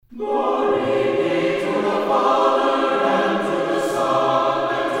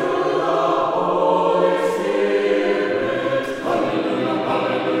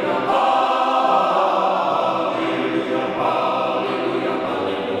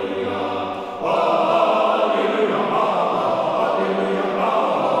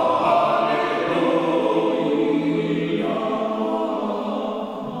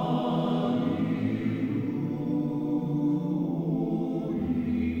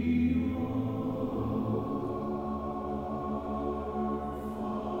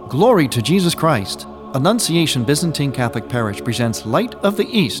Glory to Jesus Christ. Annunciation Byzantine Catholic Parish presents Light of the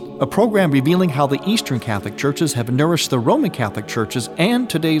East, a program revealing how the Eastern Catholic churches have nourished the Roman Catholic churches and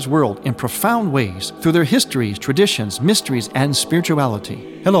today's world in profound ways through their histories, traditions, mysteries, and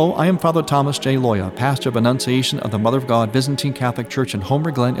spirituality. Hello, I am Father Thomas J. Loya, pastor of Annunciation of the Mother of God Byzantine Catholic Church in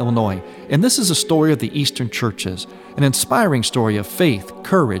Homer Glen, Illinois, and this is a story of the Eastern churches, an inspiring story of faith,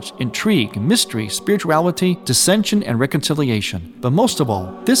 courage, intrigue, mystery, spirituality, dissension, and reconciliation. But most of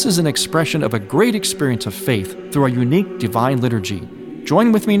all, this is an expression of a great experience of faith through a unique divine liturgy.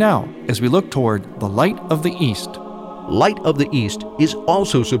 Join with me now as we look toward the Light of the East. Light of the East is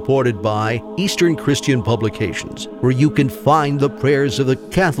also supported by Eastern Christian Publications, where you can find the prayers of the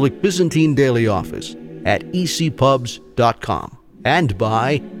Catholic Byzantine Daily Office at ecpubs.com, and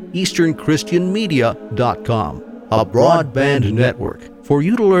by easternchristianmedia.com, a broadband network for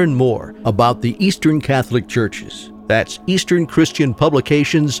you to learn more about the Eastern Catholic churches. That's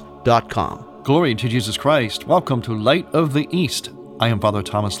easternchristianpublications.com. Glory to Jesus Christ. Welcome to Light of the East. I am Father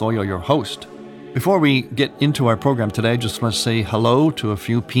Thomas Loya, your host. Before we get into our program today, I just want to say hello to a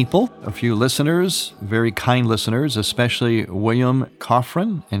few people, a few listeners, very kind listeners, especially William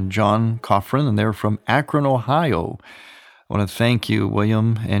Coffrin and John Coffrin, and they're from Akron, Ohio. I want to thank you,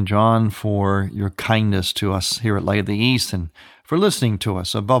 William and John, for your kindness to us here at Light of the East and for listening to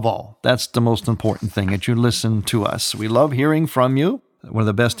us. Above all, that's the most important thing, that you listen to us. We love hearing from you. One of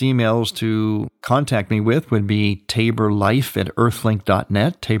the best emails to contact me with would be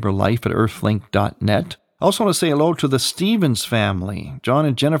taborlife@earthlink.net, taborlife@earthlink.net. I also want to say hello to the Stevens family, John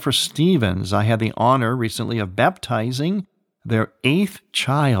and Jennifer Stevens. I had the honor recently of baptizing their 8th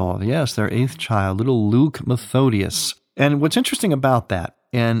child. Yes, their 8th child, little Luke Methodius. And what's interesting about that,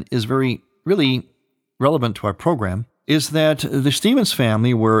 and is really relevant to our program, is that the Stevens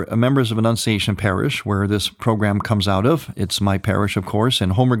family were members of Annunciation Parish, where this program comes out of. It's my parish, of course,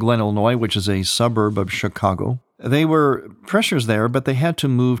 in Homer Glen, Illinois, which is a suburb of Chicago. They were parishioners there, but they had to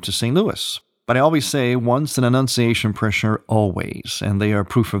move to St. Louis. But I always say, once an Annunciation parishioner, always. And they are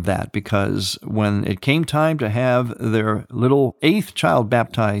proof of that, because when it came time to have their little 8th child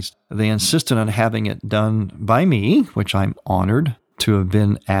baptized, they insisted on having it done by me, which I'm honored to have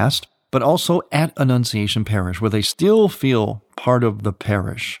been asked, but also at Annunciation Parish, where they still feel part of the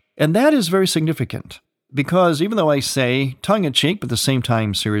parish. And that is very significant, because even though I say, tongue-in-cheek, but at the same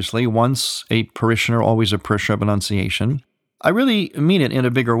time seriously, once a parishioner, always a parishioner of Annunciation, I really mean it in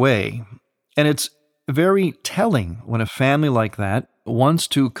a bigger way. And it's very telling when a family like that wants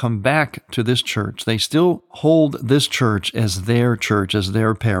to come back to this church. They still hold this church, as their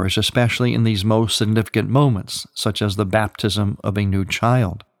parish, especially in these most significant moments, such as the baptism of a new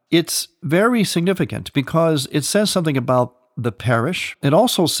child. It's very significant because it says something about the parish. It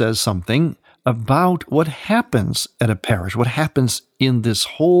also says something about what happens at a parish, what happens in this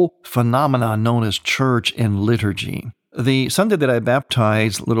whole phenomenon known as church and liturgy. The Sunday that I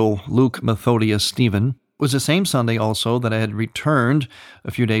baptized little Luke Methodius Stephen was the same Sunday also that I had returned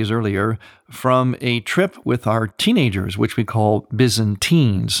a few days earlier from a trip with our teenagers, which we call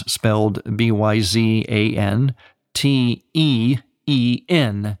Byzantines, spelled Byzantens.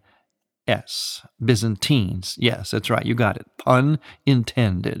 Byzantines. Yes, that's right. You got it. Pun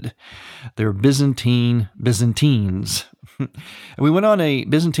intended. They're Byzantines. We went on a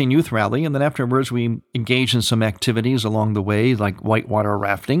Byzantine youth rally, and then afterwards we engaged in some activities along the way, like whitewater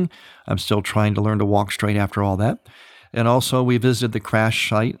rafting. I'm still trying to learn to walk straight after all that. And also we visited the crash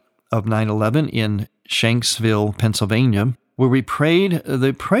site of 9/11 in Shanksville, Pennsylvania, where we prayed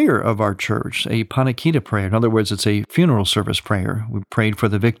the prayer of our church, a Panikhida prayer. In other words, it's a funeral service prayer. We prayed for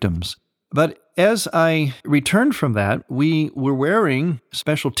the victims. But as I returned from that, we were wearing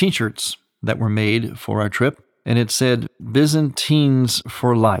special T-shirts that were made for our trip, and it said, Byzantines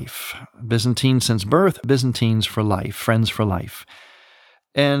for life. Byzantines since birth, Byzantines for life, friends for life.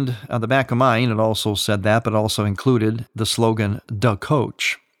 And on the back of mine, it also said that, but also included the slogan, "Da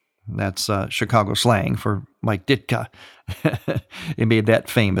Coach." That's Chicago slang for Mike Ditka. He made that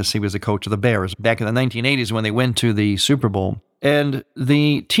famous. He was the coach of the Bears. Back in the 1980s when they went to the Super Bowl, And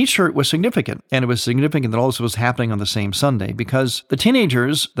the t-shirt was significant, and it was significant that all this was happening on the same Sunday because the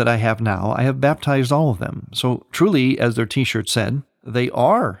teenagers that I have now, I have baptized all of them. So truly, as their t-shirt said, they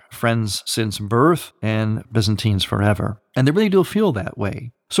are friends since birth and Byzantines forever. And they really do feel that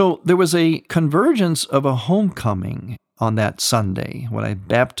way. So there was a convergence of a homecoming on that Sunday when I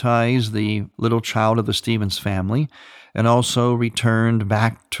baptized the little child of the Stevens family and also returned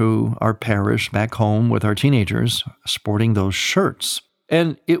back to our parish, back home with our teenagers, sporting those shirts.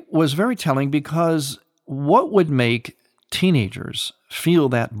 And it was very telling because what would make teenagers feel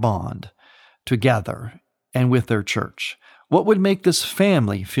that bond together and with their church? What would make this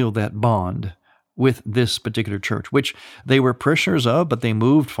family feel that bond with this particular church, which they were parishioners of, but they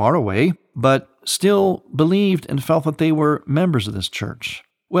moved far away, but still believed and felt that they were members of this church?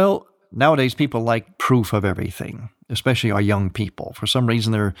 Well, nowadays people like proof of everything, especially our young people. For some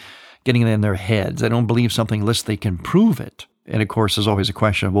reason, they're getting it in their heads. They don't believe something unless they can prove it. And of course, there's always a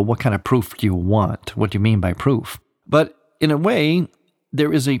question of, well, what kind of proof do you want? What do you mean by proof? But in a way,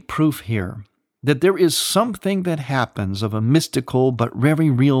 there is a proof here that there is something that happens of a mystical but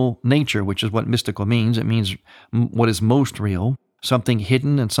very real nature, which is what mystical means. It means what is most real, something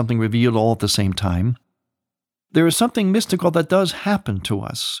hidden and something revealed all at the same time. There is something mystical that does happen to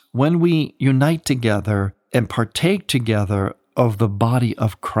us when we unite together and partake together of the body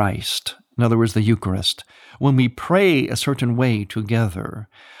of Christ. In other words, the Eucharist. When we pray a certain way together,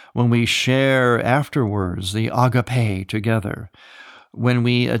 when we share afterwards the agape together, when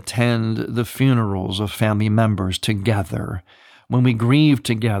we attend the funerals of family members together, when we grieve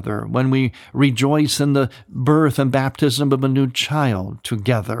together, when we rejoice in the birth and baptism of a new child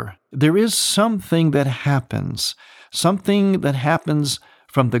together. There is something that happens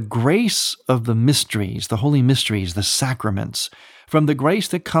from the grace of the mysteries, the holy mysteries, the sacraments, from the grace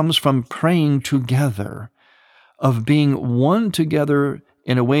that comes from praying together, of being one together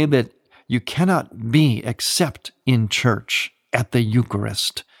in a way that you cannot be except in church at the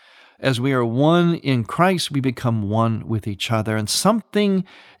Eucharist. As we are one in Christ, we become one with each other, and something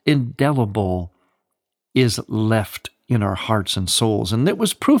indelible is left in our hearts and souls. And there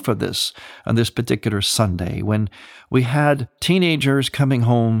was proof of this on this particular Sunday when we had teenagers coming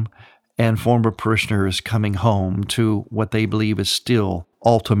home and former parishioners coming home to what they believe is still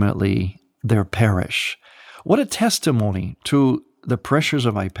ultimately their parish. What a testimony to the parishioners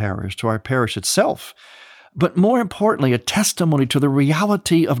of my parish, to our parish itself, but more importantly, a testimony to the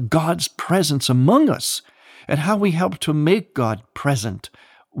reality of God's presence among us and how we help to make God present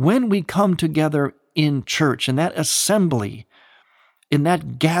when we come together in church, in that assembly, in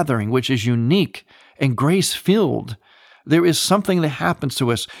that gathering, which is unique and grace-filled. There is something that happens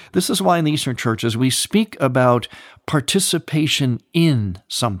to us. This is why in the Eastern churches we speak about participation in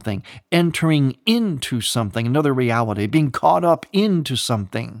something, entering into something, another reality, being caught up into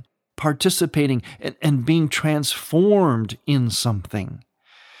something, participating and being transformed in something.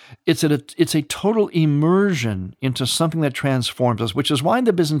 It's a total immersion into something that transforms us, which is why in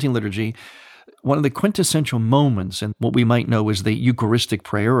the Byzantine liturgy, one of the quintessential moments in what we might know as the Eucharistic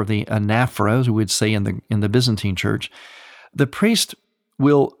prayer or the anaphora, as we would say in the Byzantine church, the priest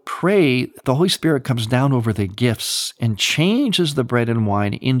will pray, the Holy Spirit comes down over the gifts and changes the bread and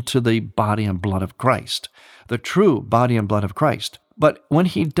wine into the body and blood of Christ, the true body and blood of Christ. But when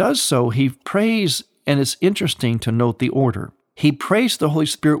he does so, he prays, and it's interesting to note the order. He prays the Holy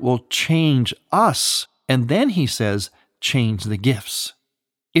Spirit will change us, and then he says, change the gifts.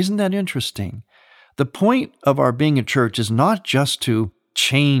 Isn't that interesting? The point of our being in church is not just to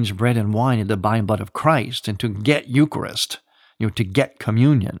change bread and wine into the body and blood of Christ and to get Eucharist, to get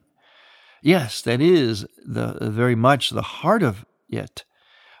communion. Yes, that is very much the heart of it.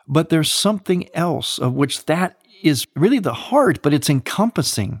 But there's something else of which that is really the heart, but it's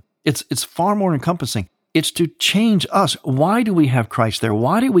encompassing. It's far more encompassing. It's to change us. Why do we have Christ there?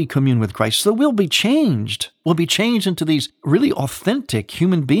 Why do we commune with Christ? So we'll be changed. We'll be changed into these really authentic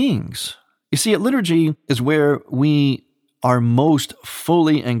human beings. You see, liturgy is where we are most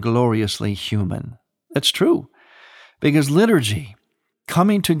fully and gloriously human. That's true. Because liturgy,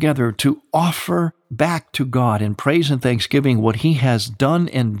 coming together to offer back to God in praise and thanksgiving what He has done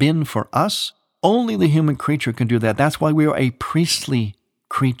and been for us, only the human creature can do that. That's why we are a priestly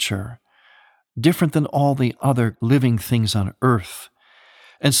creature, different than all the other living things on earth.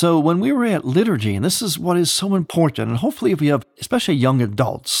 And so when we were at liturgy, and this is what is so important, and hopefully if we have, especially young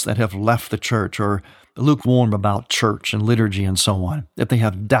adults that have left the church or lukewarm about church and liturgy and so on, if they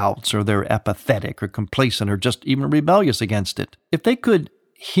have doubts or they're apathetic or complacent or just even rebellious against it, if they could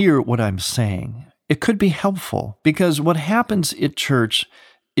hear what I'm saying, it could be helpful, because what happens at church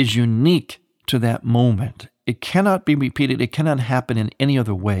is unique to that moment. It cannot be repeated. It cannot happen in any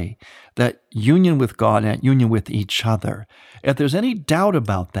other way. That union with God and union with each other. If there's any doubt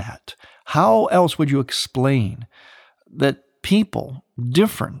about that, how else would you explain that people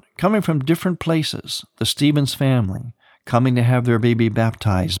different, coming from different places, the Stevens family, coming to have their baby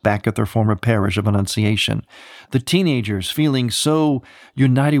baptized back at their former parish of Annunciation, the teenagers feeling so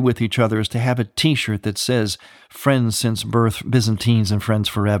united with each other as to have a t-shirt that says, "Friends since birth, Byzantines and friends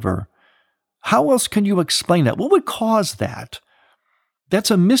forever." How else can you explain that? What would cause that? That's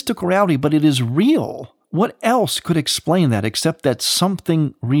a mystical reality, but it is real. What else could explain that except that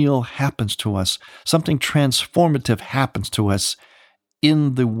something real happens to us, something transformative happens to us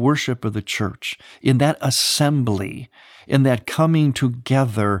in the worship of the church, in that assembly, in that coming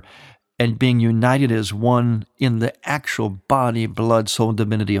together and being united as one in the actual body, blood, soul, and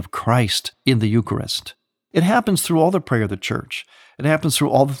divinity of Christ in the Eucharist. It happens through all the prayer of the church. It happens through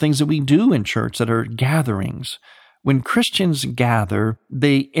all the things that we do in church that are gatherings. When Christians gather,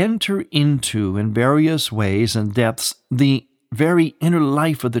 they enter into, in various ways and depths, the very inner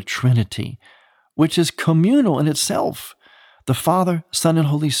life of the Trinity, which is communal in itself. The Father, Son, and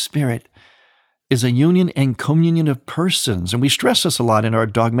Holy Spirit is a union and communion of persons. And we stress this a lot in our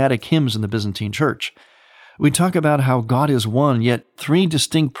dogmatic hymns in the Byzantine Church. We talk about how God is one, yet three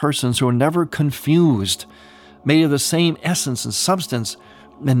distinct persons who are never confused, made of the same essence and substance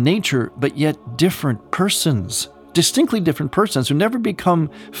and nature, but yet different persons, distinctly different persons who never become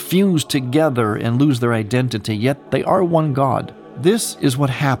fused together and lose their identity, yet they are one God. This is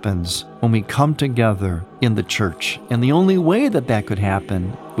what happens when we come together in the church. And the only way that that could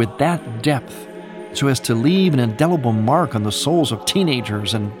happen with that depth, so as to leave an indelible mark on the souls of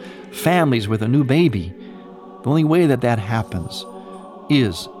teenagers and families with a new baby, the only way that that happens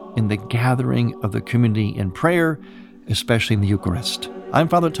is in the gathering of the community in prayer, especially in the Eucharist. I'm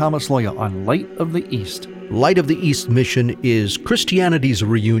Father Thomas Loya on Light of the East. Light of the East mission is Christianity's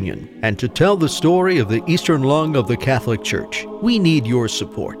reunion, and to tell the story of the Eastern lung of the Catholic Church, we need your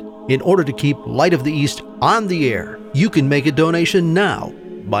support. In order to keep Light of the East on the air, you can make a donation now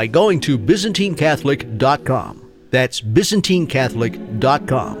by going to ByzantineCatholic.com. That's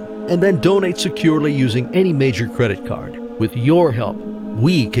ByzantineCatholic.com, and then donate securely using any major credit card. With your help,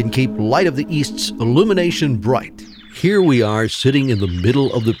 we can keep Light of the East's illumination bright. Here we are sitting in the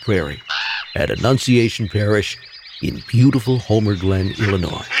middle of the prairie at Annunciation Parish in beautiful Homer Glen,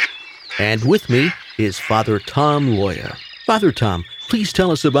 Illinois. And with me is Father Tom Loya. Father Tom, please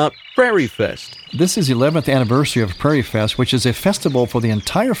tell us about Prairie Fest. This is the 11th anniversary of Prairie Fest, which is a festival for the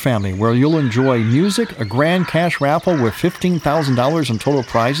entire family where you'll enjoy music, a grand cash raffle with $15,000 in total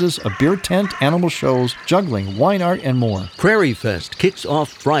prizes, a beer tent, animal shows, juggling, wine art, and more. Prairie Fest kicks off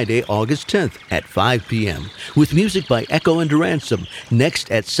Friday, August 10th at 5 p.m. with music by Echo and Ransom.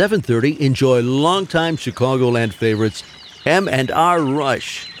 Next at 7:30, enjoy longtime Chicagoland favorites M&R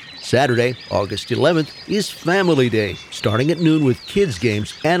Rush. Saturday, August 11th, is Family Day, starting at noon with kids'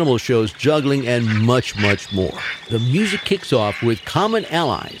 games, animal shows, juggling, and much, much more. The music kicks off with Common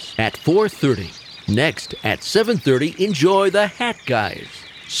Allies at 4:30. Next, at 7:30, enjoy the Hat Guys.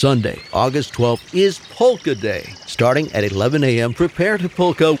 Sunday, August 12th, is Polka Day. Starting at 11 a.m., prepare to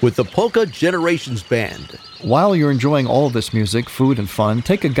polka with the Polka Generations Band. While you're enjoying all of this music, food, and fun,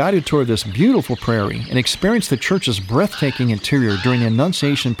 take a guided tour of this beautiful prairie and experience the church's breathtaking interior during the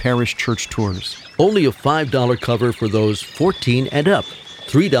Annunciation Parish Church tours. Only a $5 cover for those 14 and up,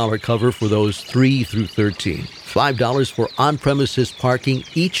 $3 cover for those 3 through 13, $5 for on-premises parking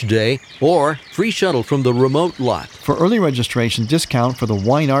each day, or free shuttle from the remote lot. For early registration discount for the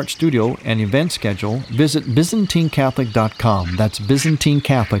Wine Art Studio and event schedule, visit ByzantineCatholic.com. That's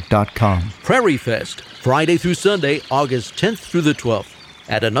ByzantineCatholic.com. Prairie Fest, Friday through Sunday, August 10th through the 12th,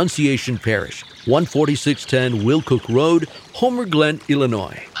 at Annunciation Parish, 14610 Wilcook Road, Homer Glen,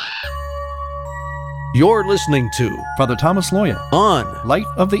 Illinois. You're listening to Father Thomas Loya on Light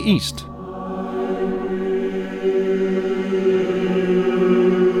of the East.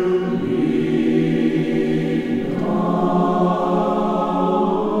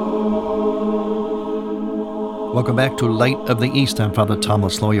 Welcome back to Light of the East. I'm Father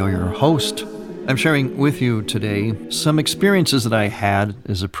Thomas Loya, your host. I'm sharing with you today some experiences that I had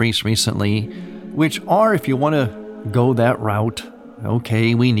as a priest recently, which are, if you want to go that route,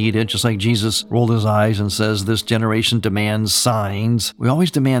 okay, we need it. Just like Jesus rolled his eyes and says, this generation demands signs. We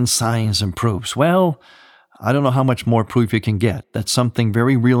always demand signs and proofs. Well, I don't know how much more proof you can get that something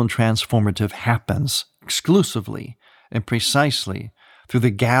very real and transformative happens exclusively and precisely through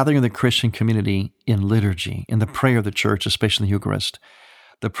the gathering of the Christian community in liturgy, in the prayer of the church, especially the Eucharist.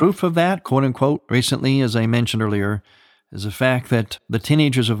 The proof of that, quote unquote, recently, as I mentioned earlier, is the fact that the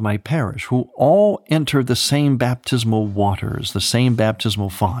teenagers of my parish, who all enter the same baptismal waters, the same baptismal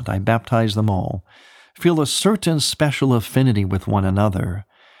font, I baptize them all, feel a certain special affinity with one another.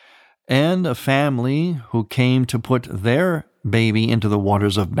 And a family who came to put their baby into the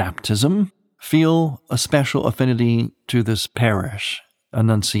waters of baptism feel a special affinity to this parish,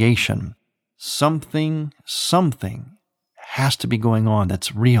 Annunciation. Something has to be going on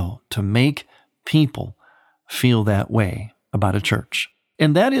that's real to make people feel that way about a church.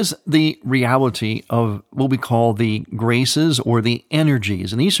 And that is the reality of what we call the graces or the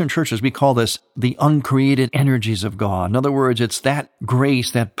energies. In Eastern churches, we call this the uncreated energies of God. In other words, it's that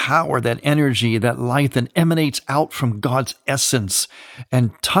grace, that power, that energy, that light that emanates out from God's essence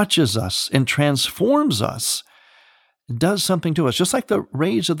and touches us and transforms us. It does something to us, just like the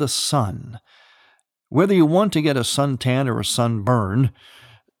rays of the sun. Whether you want to get a suntan or a sunburn,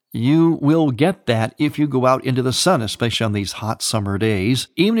 you will get that if you go out into the sun, especially on these hot summer days,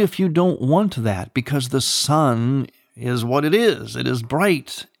 even if you don't want that, because the sun is what it is. It is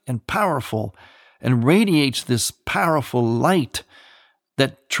bright and powerful and radiates this powerful light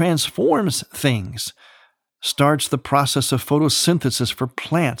that transforms things, starts the process of photosynthesis for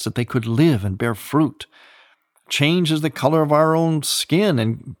plants that they could live and bear fruit, changes the color of our own skin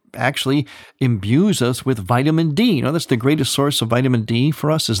and actually imbues us with vitamin D. You know, that's the greatest source of vitamin D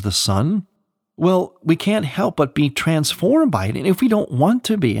for us is the sun. Well, we can't help but be transformed by it, and if we don't want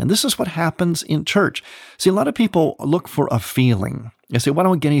to be. And this is what happens in church. See, a lot of people look for a feeling. They say, well, I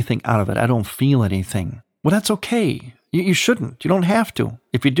don't get anything out of it. I don't feel anything. Well, that's okay. You shouldn't. You don't have to.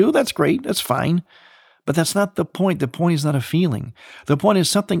 If you do, that's great. That's fine. But that's not the point. The point is not a feeling. The point is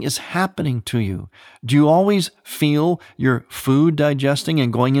something is happening to you. Do you always feel your food digesting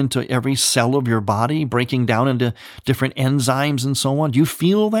and going into every cell of your body, breaking down into different enzymes and so on? Do you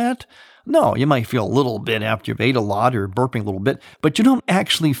feel that? No, you might feel a little bit after you've ate a lot or burping a little bit, but you don't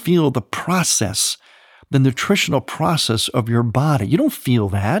actually feel the process, the nutritional process of your body. You don't feel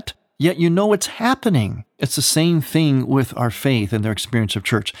that. Yet you know it's happening. It's the same thing with our faith and their experience of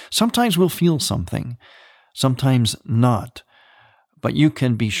church. Sometimes we'll feel something, sometimes not. But you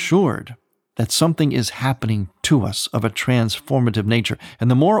can be assured that something is happening to us of a transformative nature.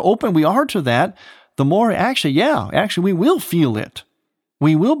 And the more open we are to that, the more we will feel it.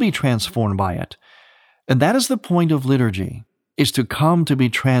 We will be transformed by it. And that is the point of liturgy, is to come to be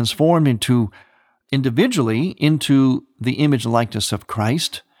transformed individually into the image and likeness of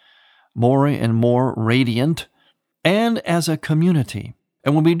Christ, more and more radiant, and as a community.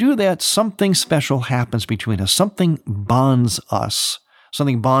 And when we do that, something special happens between us. Something bonds us.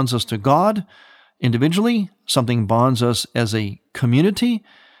 Something bonds us to God individually. Something bonds us as a community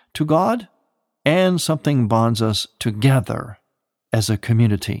to God. And something bonds us together as a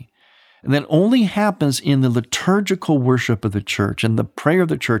community. And that only happens in the liturgical worship of the church and the prayer of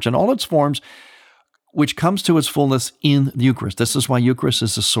the church and all its forms, which comes to its fullness in the Eucharist. This is why Eucharist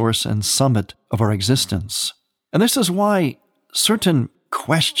is the source and summit of our existence. And this is why certain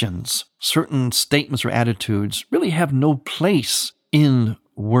questions, certain statements or attitudes really have no place in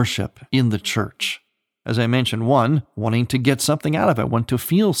worship in the church. As I mentioned, one, wanting to get something out of it, want to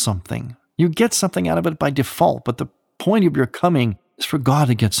feel something. You get something out of it by default, but the point of your coming is for God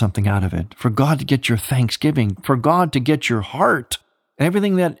to get something out of it, for God to get your thanksgiving, for God to get your heart, and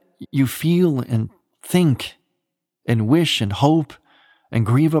everything that you feel and think and wish and hope and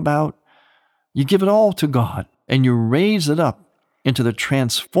grieve about. You give it all to God and you raise it up into the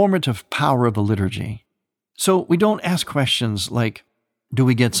transformative power of the liturgy. So we don't ask questions like, do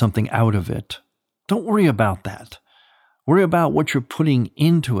we get something out of it? Don't worry about that. Worry about what you're putting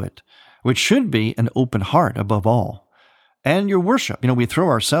into it, which should be an open heart above all. And your worship. We throw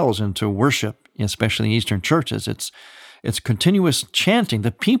ourselves into worship, especially in Eastern churches. It's continuous chanting.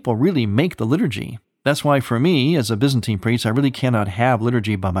 The people really make the liturgy. That's why for me, as a Byzantine priest, I really cannot have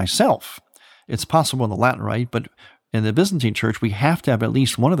liturgy by myself. It's possible in the Latin Rite, but in the Byzantine church, we have to have at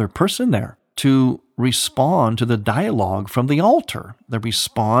least one other person there to respond to the dialogue from the altar. They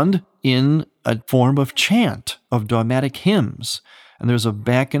respond in a form of chant, of dogmatic hymns. And there's a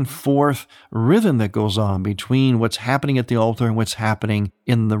back and forth rhythm that goes on between what's happening at the altar and what's happening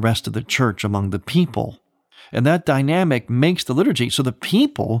in the rest of the church among the people. And that dynamic makes the liturgy. So the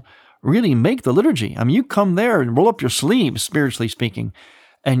people really make the liturgy. You come there and roll up your sleeves, spiritually speaking,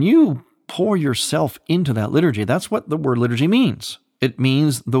 and you pour yourself into that liturgy. That's what the word liturgy means. It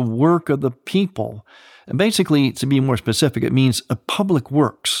means the work of the people. And basically, to be more specific, it means a public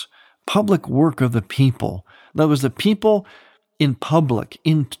works, public work of the people. In other words, the people in public,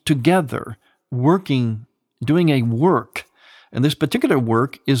 together, working, doing a work. And this particular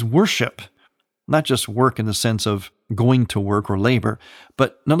work is worship. Not just work in the sense of going to work or labor,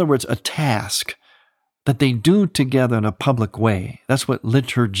 but in other words, a task that they do together in a public way. That's what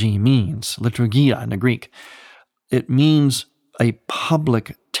liturgy means, liturgia in the Greek. It means a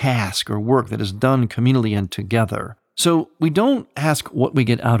public task or work that is done communally and together. So we don't ask what we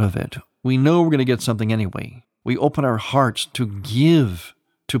get out of it. We know we're going to get something anyway. We open our hearts to give,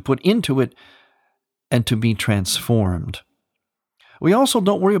 to put into it, and to be transformed. We also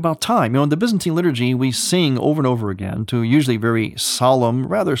don't worry about time. In the Byzantine liturgy, we sing over and over again to usually very solemn,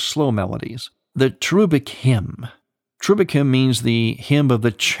 rather slow melodies. The cherubic hymn. Cherubic hymn means the hymn of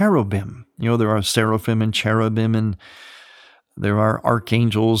the cherubim. There are seraphim and cherubim, and there are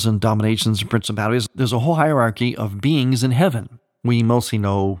archangels and dominations and principalities. There's a whole hierarchy of beings in heaven. We mostly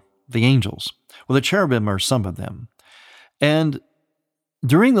know the angels. Well, the cherubim are some of them. And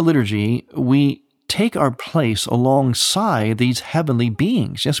during the liturgy, we take our place alongside these heavenly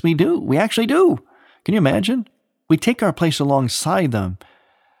beings. Yes, we do. We actually do. Can you imagine? We take our place alongside them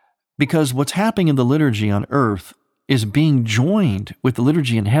because what's happening in the liturgy on earth is being joined with the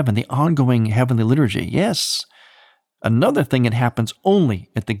liturgy in heaven, the ongoing heavenly liturgy. Yes, another thing that happens only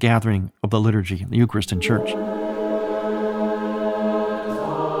at the gathering of the liturgy, the Eucharist in church.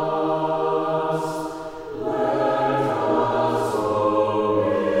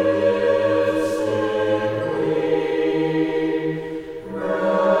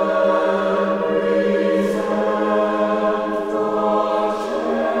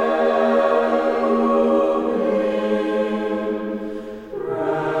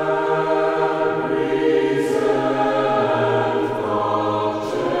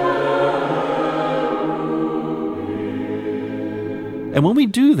 And when we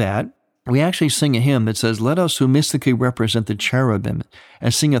do that, we actually sing a hymn that says, "Let us who mystically represent the cherubim,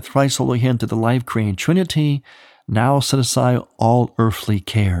 and sing a thrice holy hymn to the life-creating Trinity, now set aside all earthly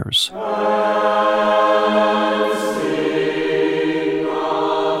cares."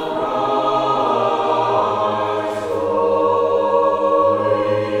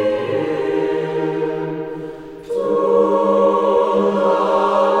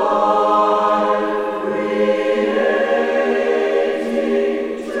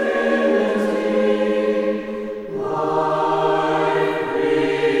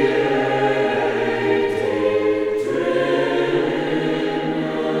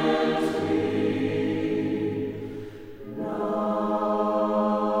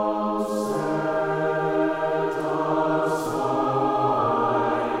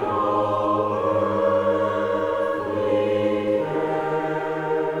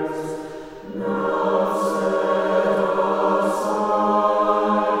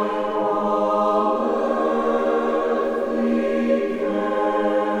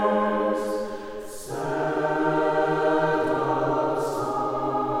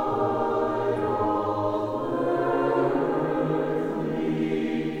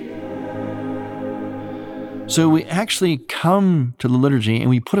 So we actually come to the liturgy and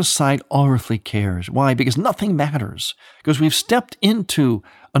we put aside all earthly cares. Why? Because nothing matters. Because we've stepped into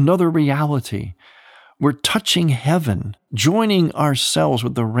another reality. We're touching heaven, joining ourselves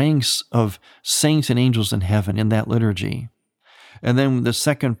with the ranks of saints and angels in heaven in that liturgy. And then the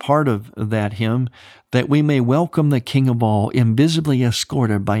second part of that hymn, that we may welcome the King of all, invisibly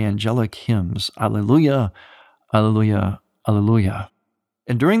escorted by angelic hymns. Alleluia, alleluia, alleluia.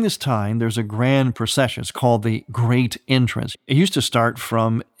 And during this time, there's a grand procession. It's called the Great Entrance. It used to start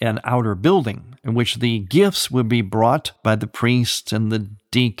from an outer building in which the gifts would be brought by the priest and the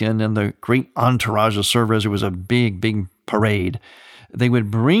deacon and the great entourage of servers. It was a big, big parade. They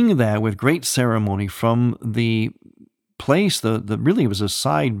would bring that with great ceremony from the place, really it was a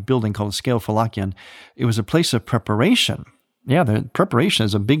side building called the Scale-Phalakion. It was a place of preparation. Yeah, the preparation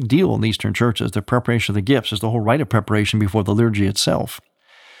is a big deal in the Eastern churches. The preparation of the gifts is the whole rite of preparation before the liturgy itself.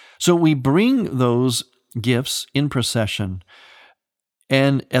 So we bring those gifts in procession,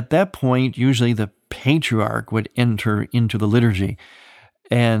 and at that point, usually the patriarch would enter into the liturgy.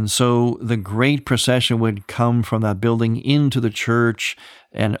 And so the great procession would come from that building into the church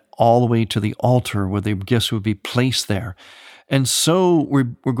and all the way to the altar where the gifts would be placed there. And so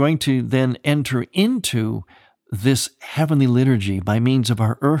we're going to then enter into this heavenly liturgy by means of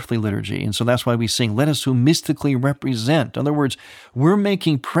our earthly liturgy. And so that's why we sing, "Let us who mystically represent." In other words, we're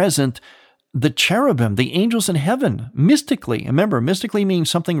making present the cherubim, the angels in heaven, mystically. Remember, mystically means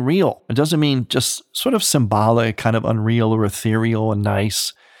something real. It doesn't mean just sort of symbolic, kind of unreal or ethereal and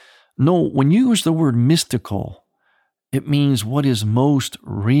nice. No, when you use the word mystical, it means what is most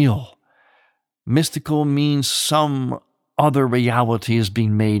real. Mystical means some other reality is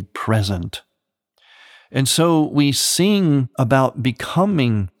being made present. And so we sing about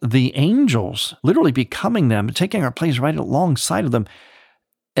becoming the angels, literally becoming them, taking our place right alongside of them.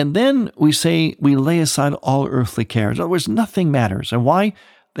 And then we say we lay aside all earthly cares. In other words, nothing matters. And why?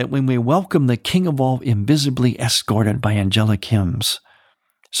 That when we welcome the King of all, invisibly escorted by angelic hymns.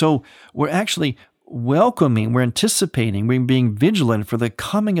 So we're actually welcoming, we're anticipating, we're being vigilant for the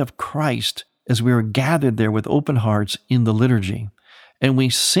coming of Christ as we are gathered there with open hearts in the liturgy. And we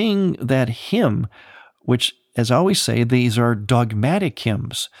sing that hymn, which, as I always say, these are dogmatic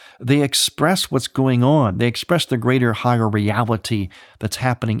hymns. They express what's going on. They express the greater, higher reality that's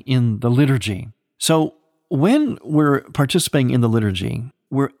happening in the liturgy. So when we're participating in the liturgy,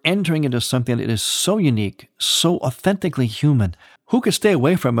 we're entering into something that is so unique, so authentically human. Who could stay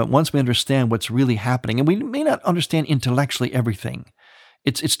away from it once we understand what's really happening? And we may not understand intellectually everything.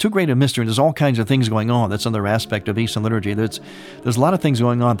 It's too great a mystery. There's all kinds of things going on. That's another aspect of Eastern liturgy. There's a lot of things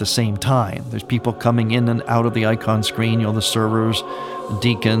going on at the same time. There's people coming in and out of the icon screen, the servers, the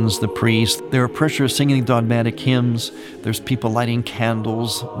deacons, the priests. There are preachers singing dogmatic hymns. There's people lighting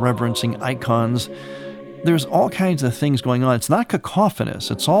candles, reverencing icons. There's all kinds of things going on. It's not cacophonous.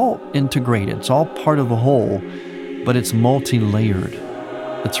 It's all integrated. It's all part of the whole, but it's multi-layered.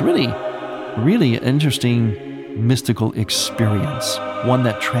 It's really, really an interesting mystical experience, one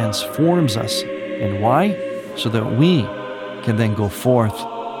that transforms us. And why? So that we can then go forth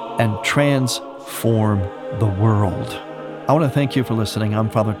and transform the world. I want to thank you for listening. I'm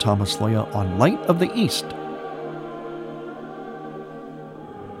Father Thomas Loya on Light of the East.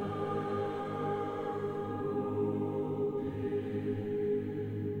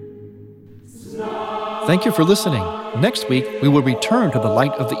 Thank you for listening. Next week, we will return to the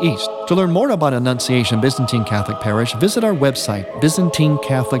Light of the East. To learn more about Annunciation Byzantine Catholic Parish, visit our website,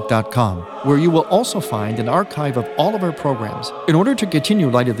 ByzantineCatholic.com, where you will also find an archive of all of our programs. In order to continue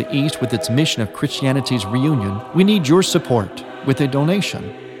Light of the East with its mission of Christianity's reunion, we need your support with a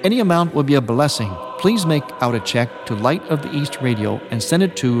donation. Any amount will be a blessing. Please make out a check to Light of the East Radio and send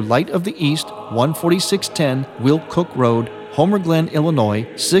it to Light of the East, 14610 Will Cook Road, Homer Glen, Illinois,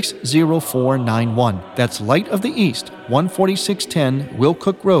 60491. That's Light of the East, 14610 Will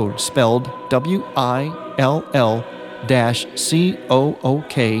Cook Road, spelled WILL-COOK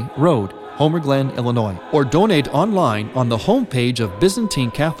Road, Homer Glen, Illinois. Or donate online on the homepage of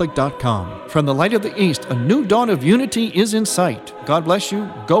ByzantineCatholic.com. From the Light of the East, a new dawn of unity is in sight. God bless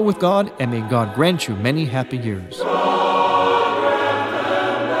you, go with God, and may God grant you many happy years.